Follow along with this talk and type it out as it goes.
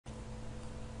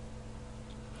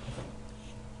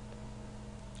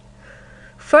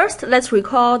First, let's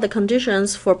recall the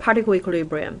conditions for particle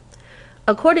equilibrium.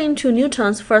 According to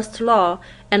Newton's first law,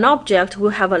 an object will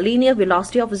have a linear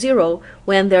velocity of 0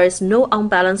 when there is no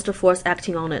unbalanced force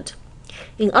acting on it.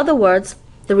 In other words,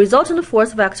 the resultant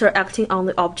force vector acting on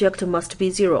the object must be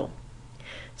 0.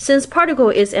 Since particle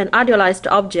is an idealized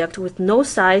object with no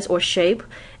size or shape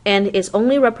and is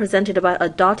only represented by a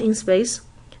dot in space,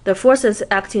 the forces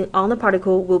acting on the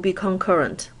particle will be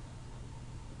concurrent.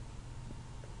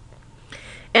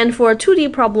 And for a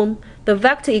 2D problem, the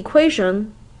vector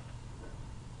equation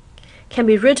can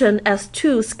be written as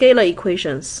two scalar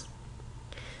equations,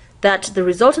 that the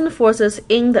resultant forces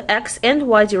in the x and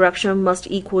y direction must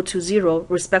equal to 0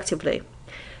 respectively.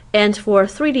 And for a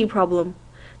 3D problem,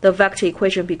 the vector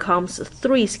equation becomes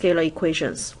three scalar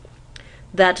equations,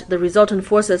 that the resultant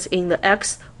forces in the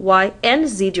x, y, and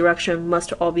z direction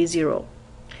must all be 0.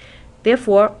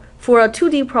 Therefore, for a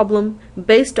 2D problem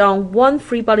based on one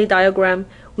free body diagram,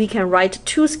 we can write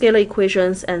two scalar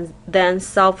equations and then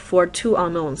solve for two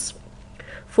unknowns.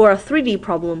 For a 3D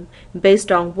problem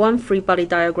based on one free body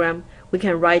diagram, we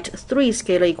can write three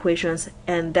scalar equations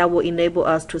and that will enable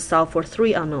us to solve for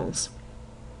three unknowns.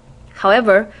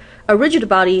 However, a rigid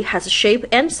body has shape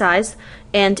and size,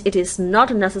 and it is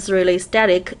not necessarily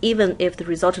static even if the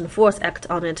resultant force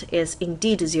acting on it is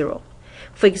indeed 0.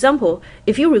 For example,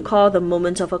 if you recall the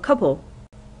moment of a couple,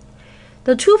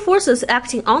 the two forces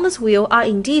acting on this wheel are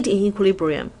indeed in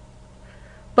equilibrium.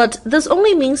 But this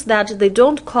only means that they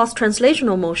don't cause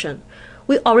translational motion.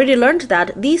 We already learned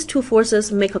that these two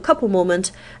forces make a couple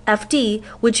moment, Fd,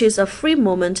 which is a free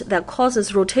moment that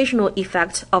causes rotational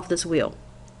effect of this wheel.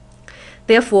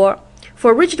 Therefore,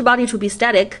 for a rigid body to be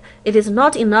static, it is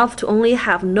not enough to only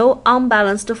have no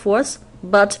unbalanced force,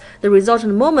 but the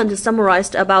resultant moment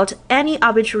summarized about any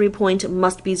arbitrary point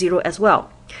must be 0 as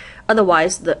well.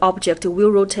 Otherwise, the object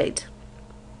will rotate.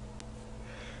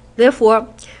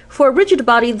 Therefore, for a rigid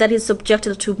body that is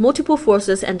subjected to multiple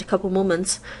forces and couple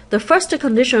moments, the first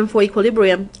condition for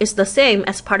equilibrium is the same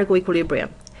as particle equilibrium,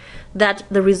 that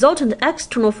the resultant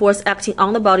external force acting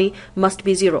on the body must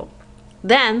be 0.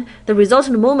 Then, the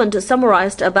resultant moment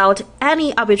summarized about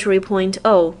any arbitrary point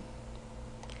O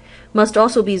must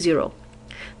also be 0.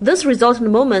 This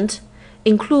resultant moment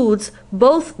includes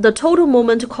both the total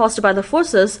moment caused by the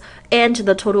forces and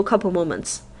the total couple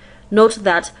moments. Note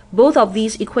that both of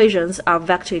these equations are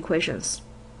vector equations.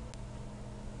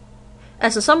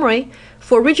 As a summary,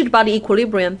 for rigid body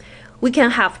equilibrium, we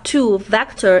can have two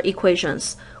vector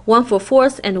equations, one for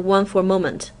force and one for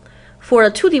moment. For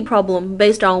a 2D problem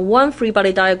based on one free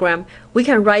body diagram, we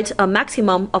can write a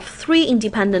maximum of three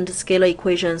independent scalar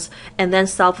equations and then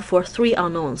solve for three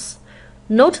unknowns.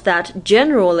 Note that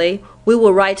generally, we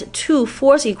will write two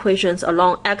force equations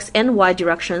along x and y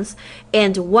directions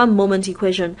and one moment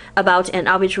equation about an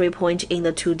arbitrary point in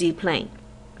the 2D plane.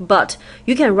 But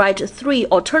you can write three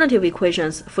alternative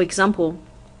equations, for example,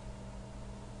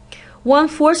 one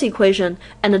force equation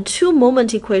and two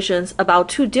moment equations about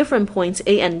two different points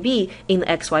A and B in the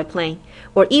xy plane,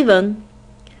 or even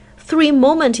three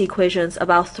moment equations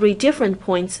about three different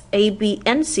points A, B,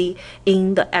 and C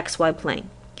in the xy plane.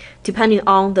 Depending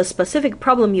on the specific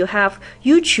problem you have,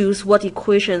 you choose what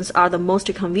equations are the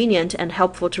most convenient and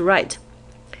helpful to write.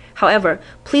 However,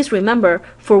 please remember,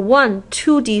 for one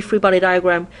 2D free body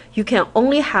diagram, you can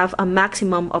only have a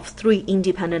maximum of three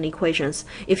independent equations.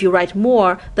 If you write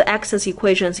more, the excess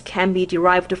equations can be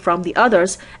derived from the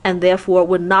others and therefore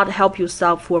would not help you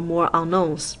solve for more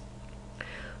unknowns.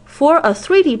 For a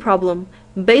 3D problem,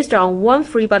 based on one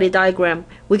free body diagram,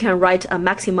 we can write a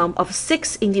maximum of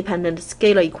 6 independent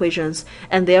scalar equations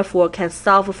and therefore can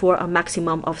solve for a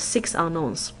maximum of 6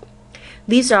 unknowns.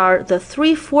 These are the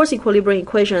three force equilibrium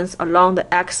equations along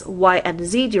the x, y, and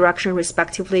z direction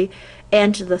respectively,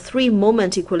 and the three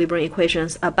moment equilibrium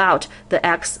equations about the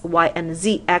x, y, and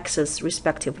z axis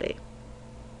respectively.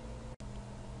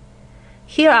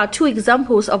 Here are two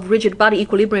examples of rigid body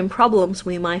equilibrium problems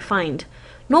we might find.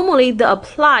 Normally, the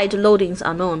applied loadings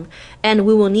are known, and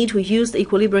we will need to use the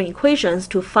equilibrium equations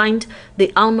to find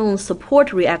the unknown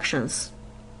support reactions.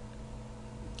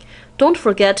 Don't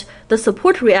forget, the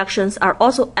support reactions are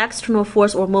also external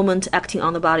force or moment acting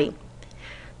on the body.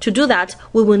 To do that,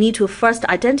 we will need to first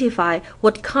identify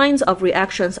what kinds of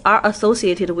reactions are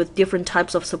associated with different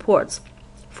types of supports.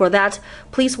 For that,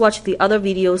 please watch the other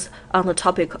videos on the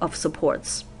topic of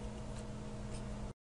supports.